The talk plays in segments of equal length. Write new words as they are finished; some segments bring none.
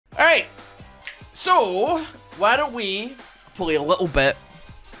Alright, so why don't we play a little bit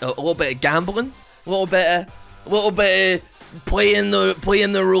of gambling, a little bit of playing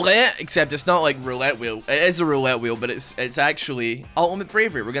the roulette, except it's not like roulette wheel. It is a roulette wheel, but it's actually ultimate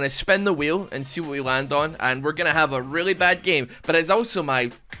bravery. We're gonna spin the wheel and see what we land on, and we're gonna have a really bad game. But it's also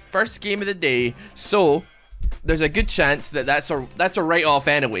my first game of the day, so there's a good chance that that's a write-off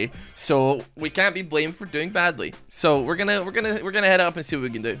anyway. So we can't be blamed for doing badly. So we're gonna head up and see what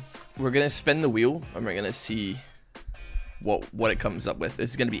we can do. We're gonna spin the wheel and we're gonna see what it comes up with. This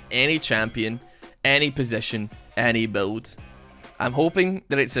is gonna be any champion, any position, any build. I'm hoping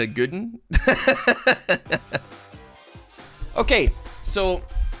that it's a good one. Okay, so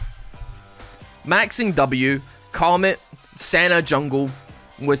maxing W, Comet, Senna jungle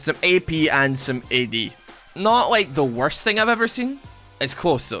with some AP and some AD. Not like the worst thing I've ever seen. It's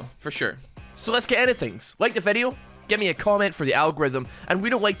close though, for sure. So let's get into things. Like the video, give me a comment for the algorithm, and we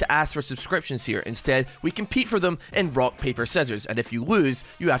don't like to ask for subscriptions here. Instead, we compete for them in rock, paper, scissors, and if you lose,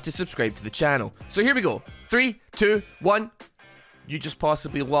 you have to subscribe to the channel. So here we go. 3, 2, 1. You just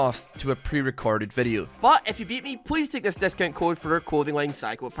possibly lost to a pre-recorded video. But if you beat me, please take this discount code for our clothing line,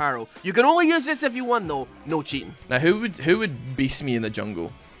 Psycho Apparel. You can only use this if you won though, no cheating. Now who would beast me in the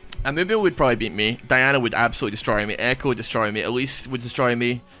jungle? Amulet would probably beat me. Diana would absolutely destroy me. Echo would destroy me. Elise would destroy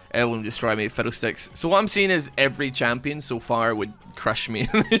me. Ellen would destroy me. Fiddlesticks. So what I'm seeing is every champion so far would crush me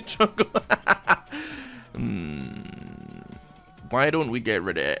in the jungle. Why don't we get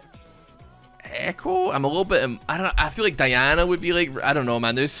rid of Echo? I'm a little bit. I feel like Diana would be like. I don't know,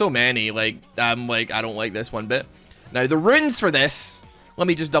 man. There's so many. Like I'm like I don't like this one bit. Now the runes for this. Let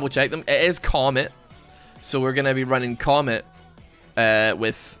me just double check them. It is Comet. So we're gonna be running Comet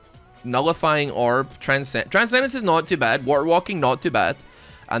with Nullifying Orb, Transcendence is not too bad, Water Walking not too bad,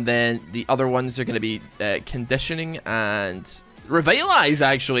 and then the other ones are going to be Conditioning and Revitalize.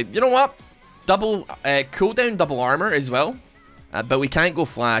 Actually, you know what? Double cooldown, double armor as well, but we can't go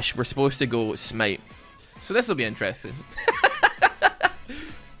Flash. We're supposed to go Smite, so this will be interesting.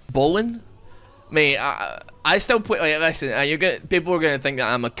 Bowling, mate. I still play. Like, listen, people are gonna think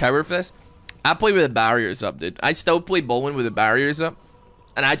that I'm a coward for this. I play with the barriers up, dude. I still play bowling with the barriers up.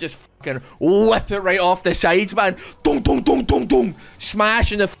 And I just fucking whip it right off the sides, man. Dum, dum, dum, dum, dum.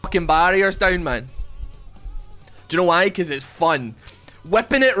 Smashing the fucking barriers down, man. Do you know why? Because it's fun.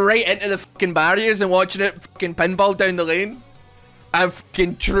 Whipping it right into the fucking barriers and watching it fucking pinball down the lane. I'm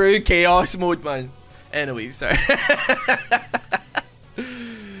fucking true chaos mode, man. Anyway, sorry.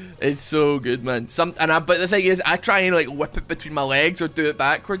 It's so good, man. But the thing is, I try and like whip it between my legs or do it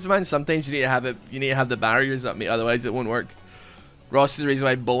backwards, man. Sometimes you need to have it. You need to have the barriers up, mate. Otherwise, it won't work. Ross is the reason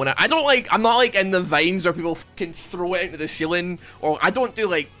why I'm bowling it. I'm not like in the vines where people fucking throw it into the ceiling, or I don't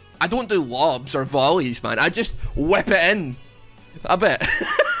do lobs or volleys, man. I just whip it in. I bet.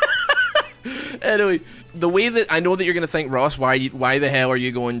 Anyway, the way that I know that you're gonna think, Ross, why the hell are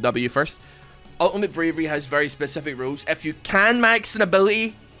you going W first? Ultimate Bravery has very specific rules. If you can max an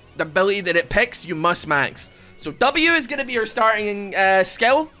ability, the ability that it picks, you must max. So W is gonna be your starting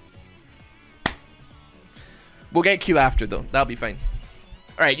skill. We'll get Q after though. That'll be fine.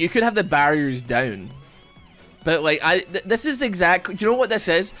 Alright, you could have the barriers down. But like, this is exactly, do you know what this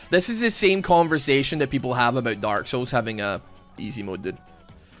is? This is the same conversation that people have about Dark Souls having a easy mode, dude.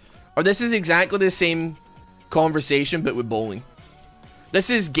 Or this is exactly the same conversation but with bowling. This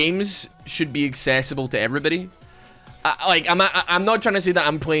is games should be accessible to everybody. I'm not trying to say that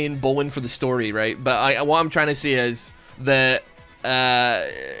I'm playing bowling for the story, right? But what I'm trying to say is that,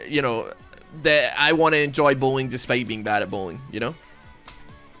 you know, that I want to enjoy bowling despite being bad at bowling, you know?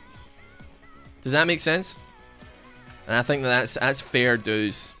 Does that make sense? And I think that's fair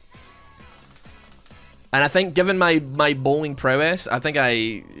dues. And I think given my bowling prowess, I think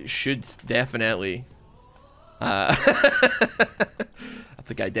I should definitely I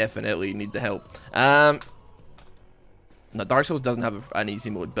think I definitely need the help. No, Dark Souls doesn't have an easy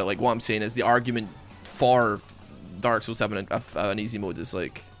mode, but like what I'm saying is the argument for Dark Souls having an easy mode is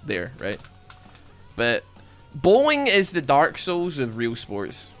like there, right? But bowling is the Dark Souls of real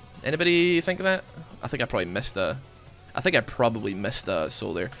sports. Anybody think of that? I think I probably missed a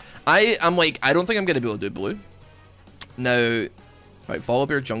soul there. I'm like, I don't think I'm gonna be able to do blue. Now, right, follow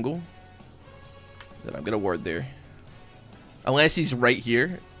bear jungle. Then I'm gonna ward there. Unless he's right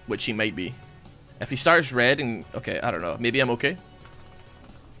here, which he might be. If he starts red and okay, I don't know. Maybe I'm okay.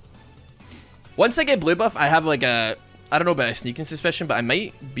 Once I get blue buff, I have like I don't know about a sneaking suspicion, but I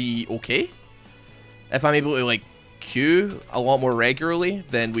might be okay. If I'm able to like Q a lot more regularly,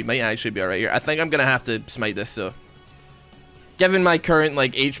 then we might actually be alright here. I think I'm gonna have to smite this, so given my current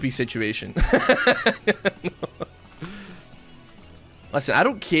like HP situation. Listen, I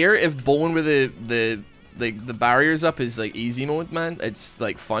don't care if bowling with the barriers up is like easy mode, man. It's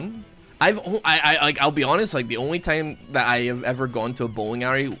like fun. I'll be honest, like the only time that I have ever gone to a bowling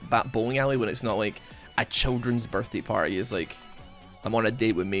alley when it's not like a children's birthday party is like I'm on a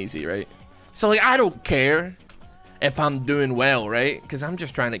date with Maisie, right? So like I don't care if I'm doing well, right? Because I'm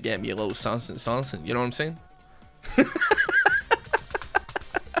just trying to get me a little something, you know what I'm saying?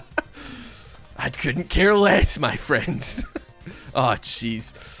 I couldn't care less, my friends. Oh,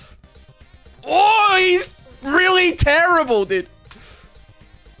 jeez. Oh, he's really terrible, dude.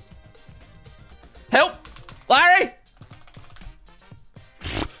 Help! Larry!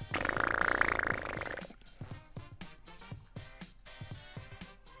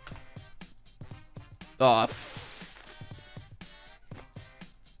 Oh,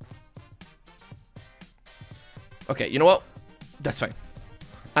 okay, you know what? That's fine.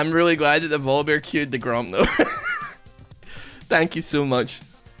 I'm really glad that the Volibear queued the Grom, though. Thank you so much.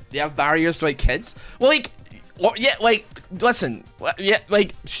 They have barriers to, like, kids? Well, like, yeah, like, listen. Yeah,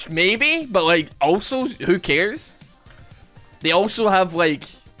 like, maybe, but, like, also, who cares? They also have, like,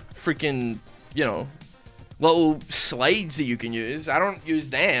 freaking, you know, little slides that you can use. I don't use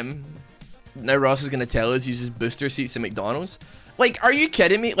them. Now Ross is going to tell us he uses booster seats at McDonald's. Like, are you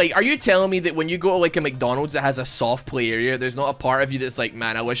kidding me? Like, are you telling me that when you go to, like, a McDonald's that has a soft play area, there's not a part of you that's like,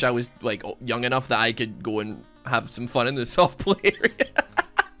 man, I wish I was, like, young enough that I could go and have some fun in the soft play area?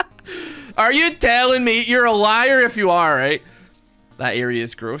 Are you telling me? You're a liar if you are, right? That area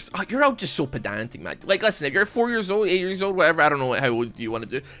is gross. Oh, you're all just so pedantic, man. Like, listen, if you're 4 years old, 8 years old, whatever, I don't know how old you want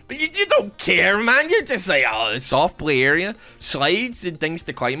to do. But you don't care, man. You're just like, oh, the soft play area. Slides and things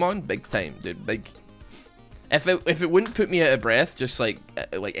to climb on. Big time, dude. Big. If it wouldn't put me out of breath, just like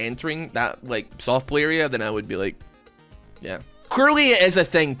entering that like soft play area, then I would be like, yeah. Clearly it is a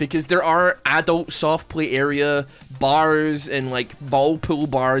thing because there are adult soft play area bars and like ball pool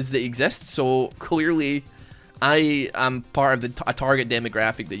bars that exist. So clearly, I am part of a target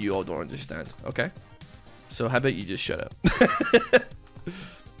demographic that you all don't understand. Okay, so how about you just shut up?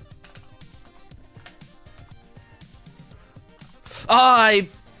 I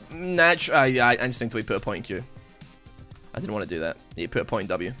instinctively put a point in Q. I didn't want to do that. You put a point in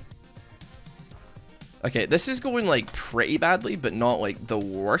W. Okay, this is going like pretty badly, but not like the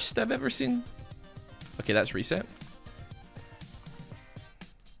worst I've ever seen. Okay, that's reset.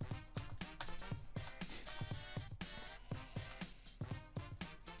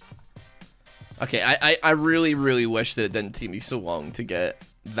 Okay, I really, really wish that it didn't take me so long to get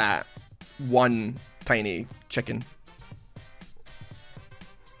that one tiny chicken.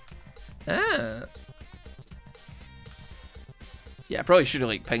 Ah. Yeah, I probably should have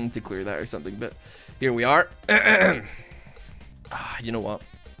like pinged to clear that or something, but here we are. You know what?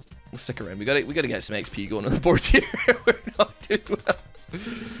 We'll stick around. We gotta get some XP going on the board here. We're not doing well.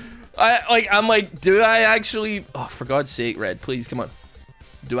 I'm like, do I actually? Oh, for God's sake, Red, please come on.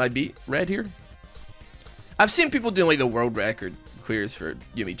 Do I beat Red here? I've seen people doing like the world record clears for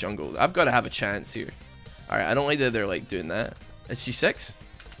Yumi Jungle. I've got to have a chance here. All right, I don't like that they're like doing that. Is she 6?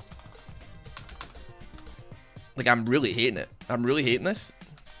 Like, I'm really hating it. I'm really hating this.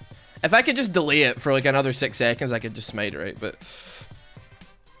 If I could just delay it for like another 6 seconds, I could just smite it, right? But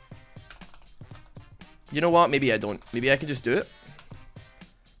you know what? Maybe I don't. Maybe I could just do it.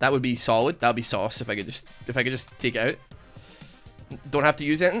 That would be solid. That would be sauce if I could just take it out. Don't have to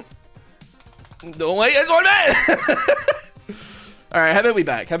use it. Don't like this one, man. All right, how about we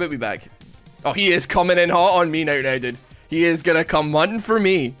back? How about we back? Oh, he is coming in hot on me now, dude. He is gonna come running for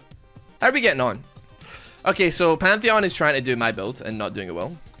me. How are we getting on? Okay, so Pantheon is trying to do my build and not doing it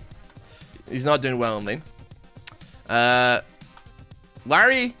well. He's not doing well in lane.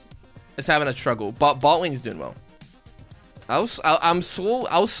 Larry is having a struggle, but bot lane's doing well. I'll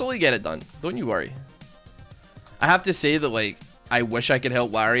slowly get it done. Don't you worry. I have to say that, like, I wish I could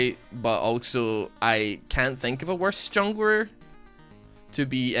help Larry, but also I can't think of a worse jungler to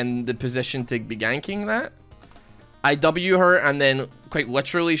be in the position to be ganking that. I W her and then quite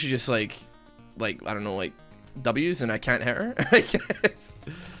literally she just like I don't know, like W's and I can't hit her. I guess.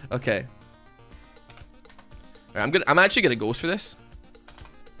 Okay. All right, I'm actually gonna ghost for this.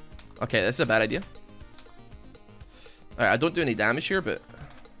 Okay, that's a bad idea. All right, I don't do any damage here, but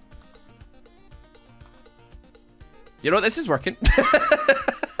you know what? This is working.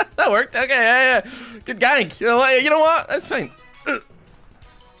 That worked. Okay, yeah. Good gank. You know what? That's fine.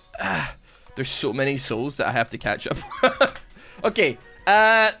 There's so many souls that I have to catch up. Okay.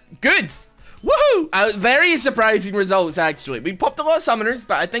 Good. Woohoo! Very surprising results, actually. We popped a lot of summoners,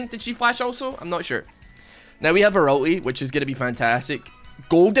 but I think, did she flash also? I'm not sure. Now we have her ulti, which is going to be fantastic.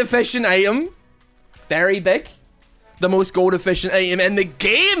 Gold efficient item. Very big. The most gold efficient item in the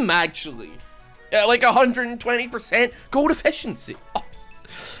game, actually. Yeah, like 120% gold efficiency. Oh.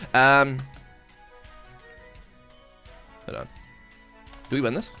 Hold on. Do we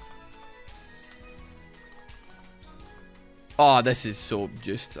win this? Oh, this is so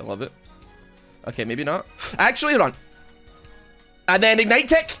juiced. I love it. Okay, maybe not. Actually, hold on. And then ignite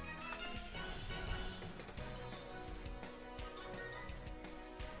tick.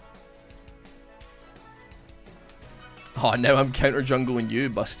 Oh, now I'm counter jungling you,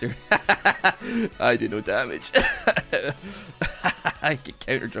 Buster. I do no damage. I get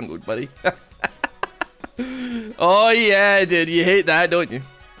counter jungled, buddy. Oh yeah, dude, you hate that, don't you?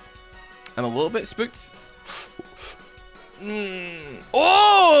 I'm a little bit spooked.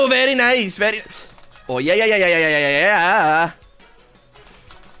 Oh, very nice, very. Oh yeah.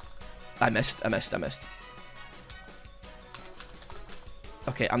 I missed.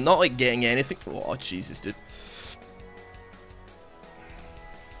 Okay, I'm not like getting anything. Oh Jesus, dude.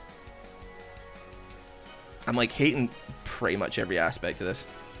 I'm like hating pretty much every aspect of this.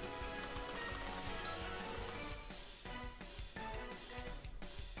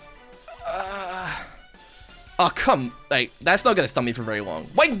 Oh, come. Like, that's not gonna stun me for very long.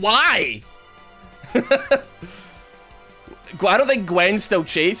 Like, why? I don't think Gwen's still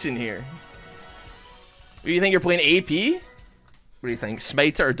chasing here. Do you think you're playing AP? What do you think?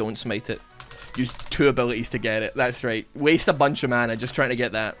 Smite it or don't smite it? Use 2 abilities to get it. That's right. Waste a bunch of mana just trying to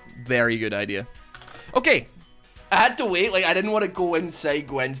get that. Very good idea. Okay. I had to wait. Like, I didn't want to go inside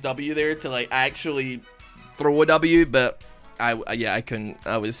Gwen's W there to, like, actually throw a W, but I couldn't.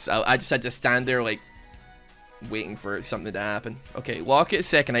 I just had to stand there, like, waiting for something to happen. Okay, lock it,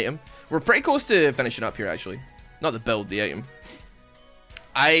 second item. We're pretty close to finishing up here, actually. Not the build, the item.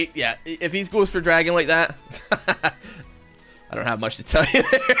 Yeah, if he goes for dragon like that, I don't have much to tell you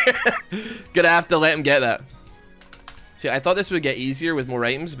there. Gonna have to let him get that. See, I thought this would get easier with more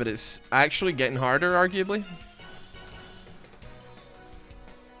items, but it's actually getting harder, arguably.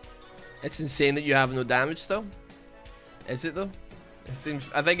 It's insane that you have no damage still. Is it though? It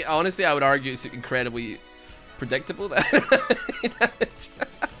seems. I think honestly, I would argue it's incredibly predictable that.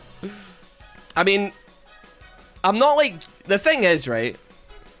 I mean, I'm not like, the thing is, right?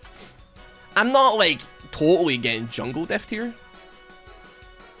 I'm not like totally getting jungle deft here.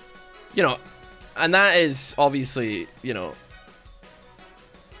 You know, and that is obviously, you know.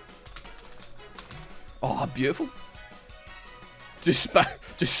 Oh, beautiful. Just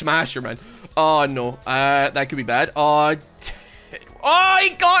smash her, man. Oh no, that could be bad. Oh, he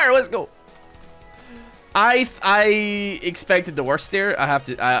got her. Let's go. I expected the worst there.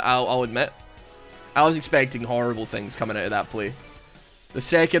 I'll admit. I was expecting horrible things coming out of that play. The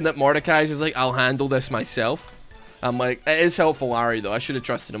second that Mordecai's is like, I'll handle this myself. I'm like, it is helpful Ari though. I should have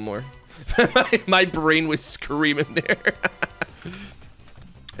trusted him more. My brain was screaming there.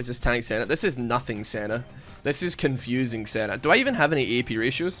 Is this tank Senna? This is nothing Senna. This is confusing Senna. Do I even have any AP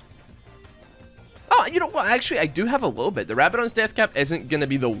ratios? Oh, you know what? Actually, I do have a little bit. The Rabadon's deathcap isn't going to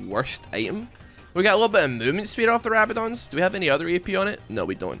be the worst item. We got a little bit of movement speed off the Rabadons. Do we have any other AP on it? No,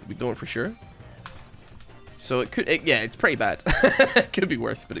 we don't. We don't for sure. So it could, yeah, it's pretty bad. It could be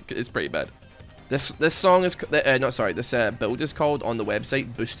worse, but it's pretty bad. This song is, this build is called on the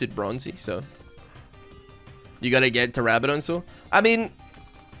website Boosted Bronzy. So you got to get to Rabadon. So I mean,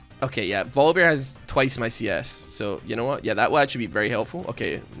 okay, yeah, Volibear has twice my CS. So you know what? Yeah, that will actually be very helpful.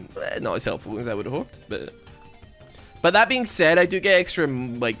 Okay, not as helpful as I would have hoped, but that being said, I do get extra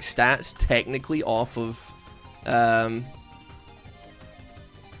like stats technically off of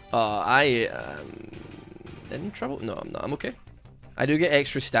in trouble? No, I'm not. I'm okay. I do get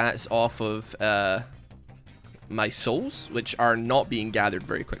extra stats off of my souls, which are not being gathered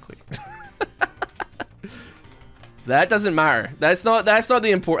very quickly. That doesn't matter. That's not the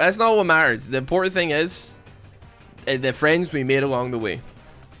important. That's not what matters. The important thing is the friends we made along the way.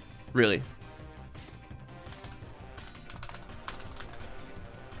 Really.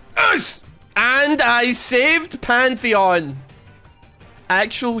 Yes! And I saved Pantheon.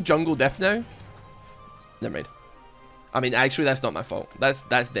 Actual jungle death now. Never mind. I mean, actually, that's not my fault.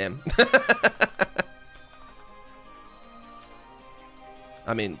 That's them.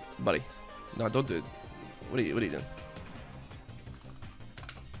 I mean, buddy. No, don't do it. What are you doing?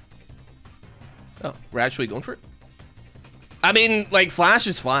 Oh, we're actually going for it? I mean, like, flash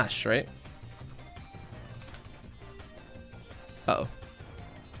is flash, right? Uh-oh.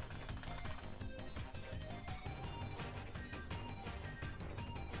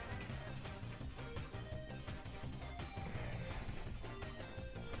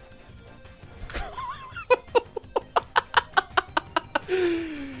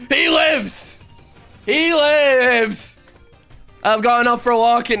 He lives! He lives! I've got enough for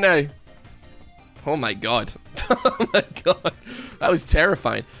locking now. Oh my god. Oh my god. That was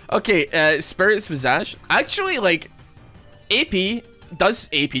terrifying. Okay, Spirit's Visage. Actually, like, AP does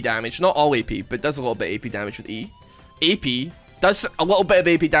AP damage. Not all AP, but does a little bit AP damage with E. AP does a little bit of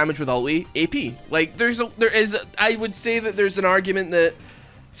AP damage with alt E. AP. Like, I would say that there's an argument that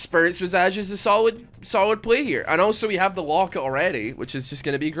Spirit's Visage is a solid play here. And also we have the locket already, which is just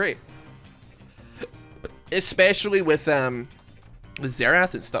going to be great. Especially with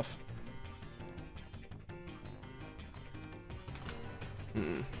Xerath and stuff.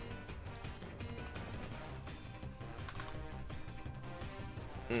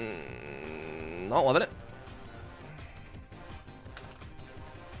 Not loving it.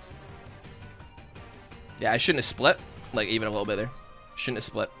 Yeah, I shouldn't have split. Like, even a little bit there. Shouldn't have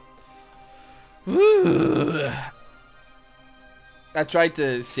split. Woo. I tried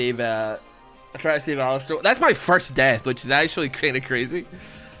to save Alistair. That's my first death, which is actually kind of crazy.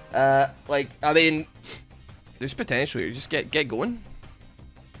 Like, I mean, there's potential here. Just get going.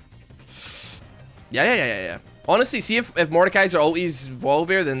 Yeah. Honestly, see if Mordekaiser ulties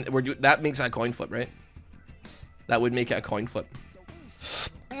Volibear, then that makes it a coin flip, right? That would make it a coin flip.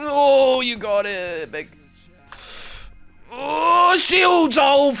 Oh, you got it, big. Oh, shields!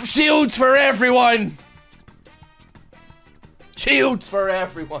 All shields for everyone! Shields for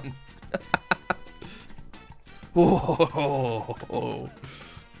everyone! Oh.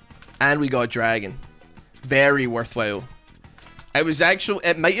 And we got Dragon. Very worthwhile.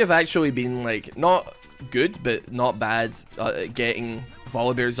 It might have actually been, like, not good, but not bad getting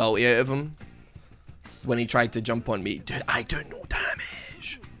Volibear's ulti out of him when he tried to jump on me. Dude, I do no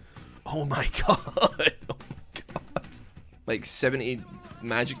damage. Oh my god. Oh my god. Like 70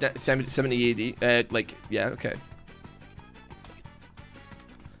 magic, 70 AD. Like, yeah, okay.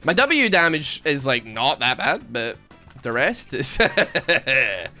 My W damage is, like, not that bad, but the rest is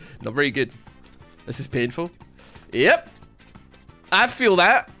not very good. This is painful. Yep. I feel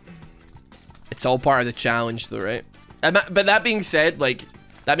that. It's all part of the challenge, though, right? But that being said, like,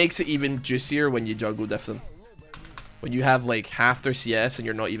 that makes it even juicier when you jungle diff them. When you have, like, half their CS and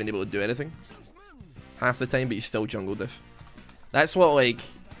you're not even able to do anything. Half the time, but you still jungle diff. That's what, like,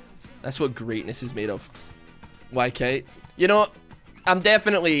 that's what greatness is made of. YK. You know, I'm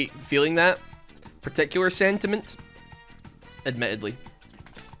definitely feeling that particular sentiment. Admittedly.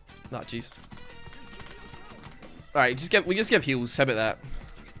 Oh, jeez. Alright, we just give heals. How about that?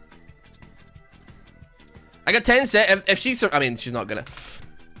 I got 10 set. If she's, I mean, she's not gonna.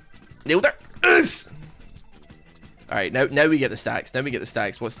 Nailed her. Alright, now we get the stacks. Now we get the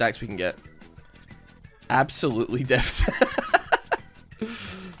stacks. What stacks we can get? Absolutely diffed.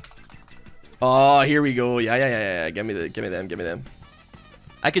 Oh, here we go. Yeah. Give me them.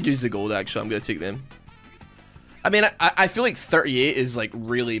 I could use the gold, actually. I'm gonna take them. I mean, I feel like 38 is, like,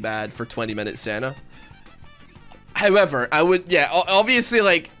 really bad for 20-minute Senna. However, I would, yeah, obviously,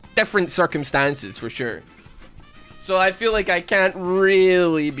 like, different circumstances for sure. So I feel like I can't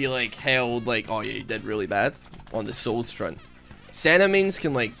really be, like, held, like, oh yeah, you did really bad on the souls front. Senna mains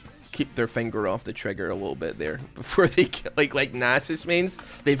can, like, keep their finger off the trigger a little bit there before they, like Nasus mains,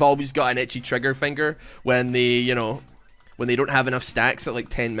 they've always got an itchy trigger finger when they, you know, when they don't have enough stacks at, like,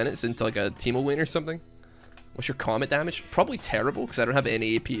 10 minutes into, like, a Teemo lane or something. What's your comet damage? Probably terrible, because I don't have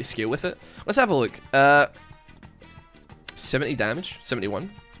any AP to scale with it. Let's have a look. 70 damage, 71.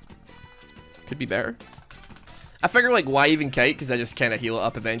 Could be better. I figure, like, why even kite? Because I just kind of heal it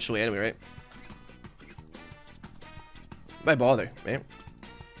up eventually anyway, right? Why bother, man?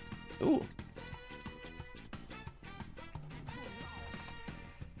 Ooh.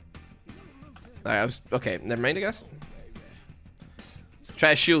 Alright, okay, never mind, I guess.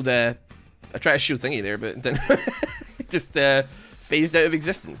 Try to shield, I tried to shield thingy there, but then just phased out of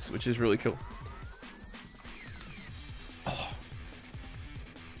existence, which is really cool.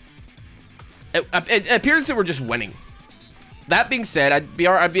 It appears that we're just winning. That being said, I'd be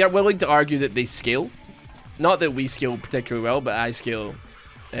willing to argue that they scale. Not that we scale particularly well, but I scale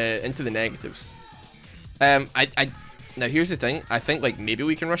into the negatives. Now here's the thing. I think, like, maybe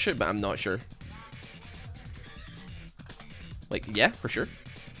we can rush it, but I'm not sure. Like, yeah, for sure.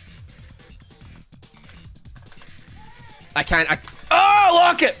 I can't. Oh,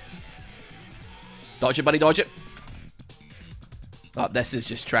 lock it! Dodge it, buddy, dodge it. Oh, this is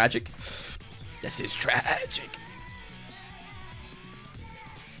just tragic. This is tragic.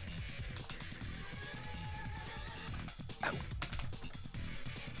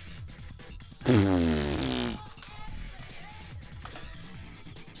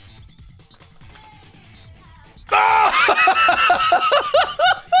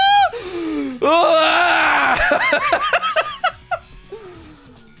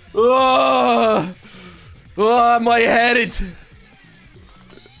 Oh, oh, I'm lightheaded.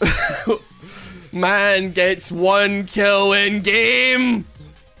 Man gets 1 kill in game.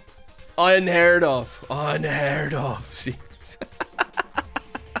 Unheard of. Unheard of. See.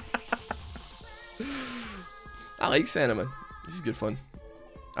 I like Senna, man. This is good fun.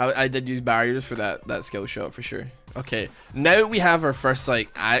 I did use barriers for that skill shot for sure. Okay, now we have our first like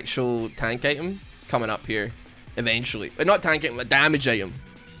actual tank item coming up here eventually. But not tank item, a damage item.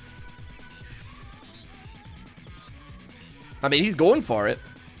 I mean, he's going for it.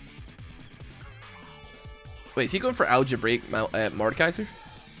 Wait, is he going for algebraic Mordekaiser?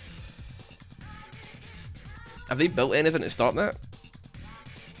 Have they built anything to stop that?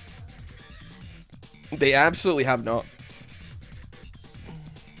 They absolutely have not.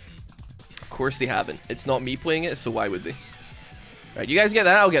 Of course they haven't. It's not me playing it, so why would they? Alright, you guys get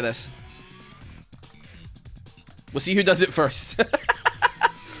that, I'll get this. We'll see who does it first.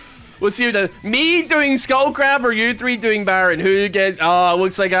 We'll see who does. Me doing Skull Crab or you three doing Baron? Who gets... Oh,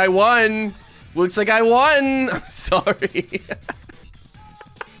 looks like I won. Looks like I won. I'm sorry.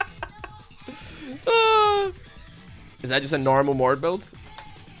 Is that just a normal Mord build?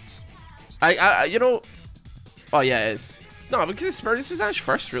 You know... Oh, yeah, it is. No, because this was actually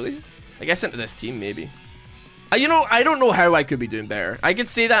first, really. I guess into this team, maybe. You know, I don't know how I could be doing better. I could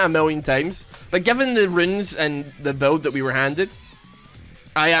say that a million times. But given the runes and the build that we were handed,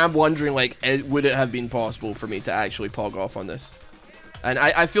 I am wondering, like, would it have been possible for me to actually pog off on this? And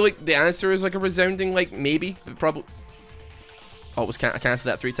I feel like the answer is, like, a resounding, like, maybe. But probably... Oh, I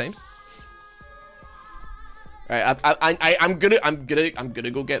cancelled that 3 times. Alright, I'm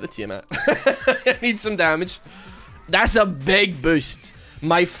gonna go get the Tiamat. I need some damage. That's a big boost.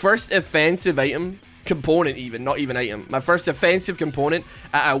 My first offensive item, component even, not even item. My first offensive component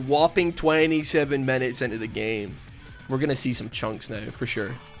at a whopping 27 minutes into the game. We're gonna see some chunks now, for sure.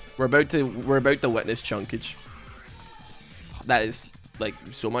 We're about to witness chunkage. That is, like,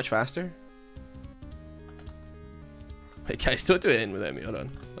 so much faster. Hey guys, don't do it in without me. Hold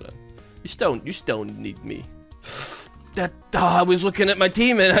on. You still need me. I was looking at my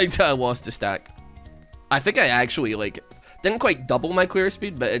team and I lost a stack. I think I actually, like, didn't quite double my clear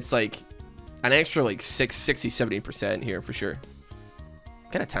speed, but it's like an extra like 60-70% here for sure.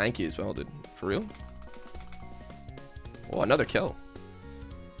 Kind of tanky as well, dude. For real. Oh, another kill.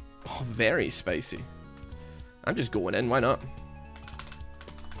 Oh, very spicy. I'm just going in. Why not?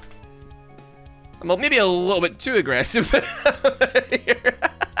 I'm maybe a little bit too aggressive.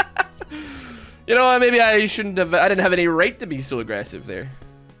 You know what? Maybe I shouldn't have. I didn't have any right to be so aggressive there.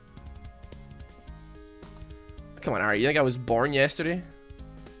 Come on, Ari. You think I was born yesterday?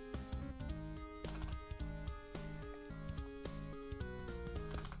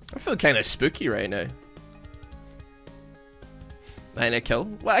 I feel kind of spooky right now. And a kill?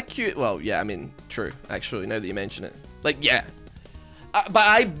 Well, cute. Well, yeah. I mean, true. Actually, now that you mention it, like, yeah. But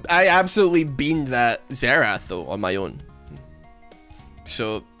I absolutely beamed that Zerath though on my own.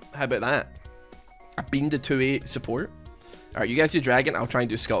 So how about that? I beamed the 2-8 support. All right, you guys do dragon. I'll try and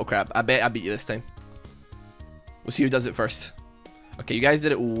do Scuttle Crab. I bet I beat you this time. We'll see who does it first. Okay, you guys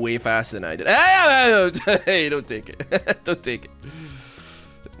did it way faster than I did. Hey, don't take it. Don't take it.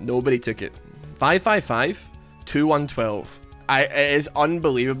 Nobody took it. 5-5-5, 2-1-12. It is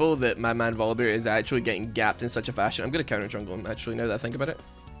unbelievable that my man Volibear is actually getting gapped in such a fashion. I'm gonna counter jungle him actually now that I think about it.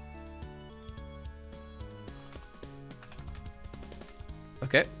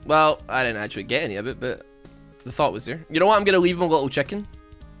 Okay, well, I didn't actually get any of it, but the thought was there. You know what? I'm gonna leave him a little chicken.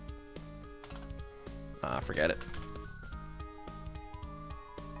 Ah, forget it.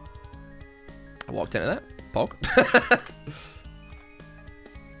 I walked into that. Pog.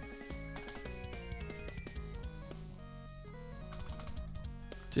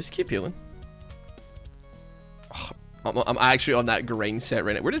 Just keep healing. Oh, I'm actually on that grind set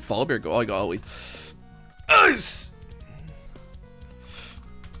right now. Where did Volibear go? Oh, I got always.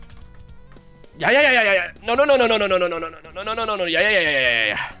 Yeah. No.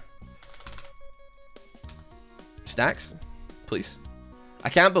 Yeah. Stacks, please. I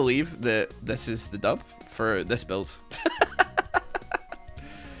can't believe that this is the dub for this build.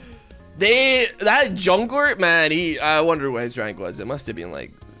 That jungler, man, I wonder what his rank was. It must have been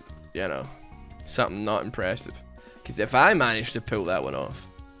like, you know, something not impressive. Because if I managed to pull that one off,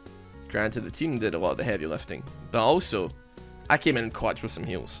 granted the team did a lot of the heavy lifting, but also I came in clutch with some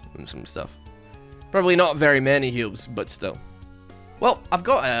heals and some stuff. Probably not very many heals, but still. Well, I've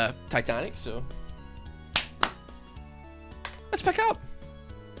got a Titanic, so let's pick up.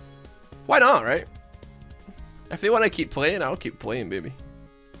 Why not, right? If they want to keep playing, I'll keep playing, baby.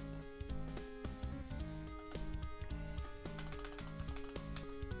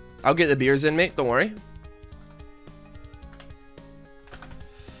 I'll get the beers in, mate. Don't worry.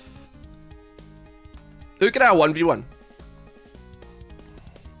 Who can I 1v1?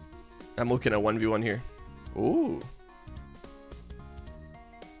 I'm looking at 1v1 here. Ooh.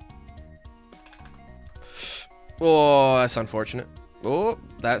 Oh, that's unfortunate. Oh,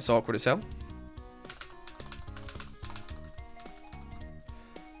 that's awkward as hell.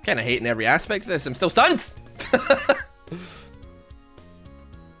 Kind of hating every aspect of this. I'm still stunned.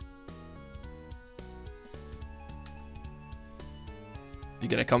 You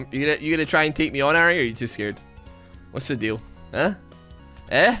gonna come? You gonna try and take me on, Ari? Or are you too scared? What's the deal? Huh?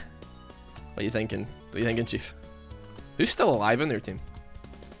 Eh? What are you thinking? What are you thinking, Chief? Who's still alive in their team?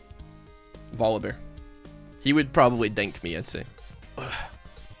 Volibear. He would probably dink me, I'd say.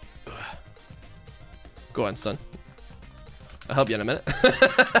 Go on, son. I'll help you in a minute.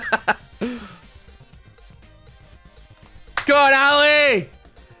 Go on, Ali!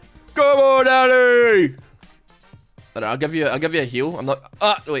 Come on, Ali! Alright, I'll give you a heal. I'm not.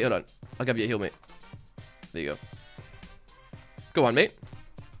 Ah, wait, hold on. I'll give you a heal, mate. There you go. Go on, mate.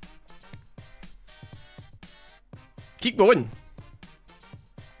 Keep going.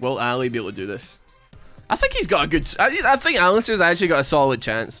 Will Ali be able to do this? I think he's got a good. I think Alistair's actually got a solid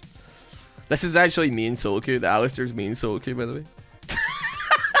chance. This is actually me and solo queue. The Alistair's me and solo queue, by the way.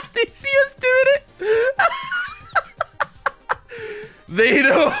 They see us doing it. They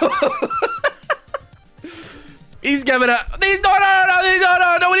know. He's giving it. He's no. What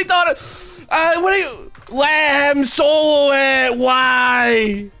are you doing? What are you? Let him solo it.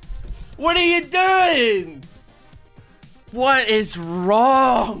 Why? What are you doing? What is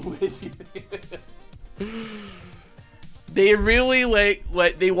wrong with you? They really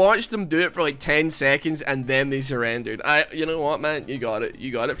like they watched them do it for like 10 seconds and then they surrendered. You know what, man? You got it.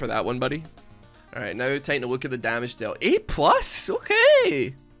 You got it for that one, buddy. All right, now time to look at the damage dealt. A+.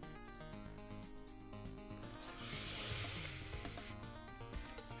 Okay.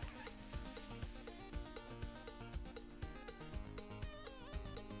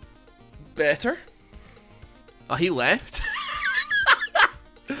 Better. Oh, he left.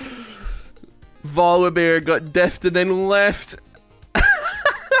 Volibear got diffed and then left.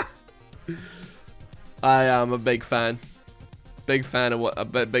 I am a big fan. Big fan of what?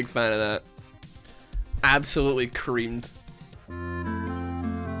 A big fan of that. Absolutely creamed.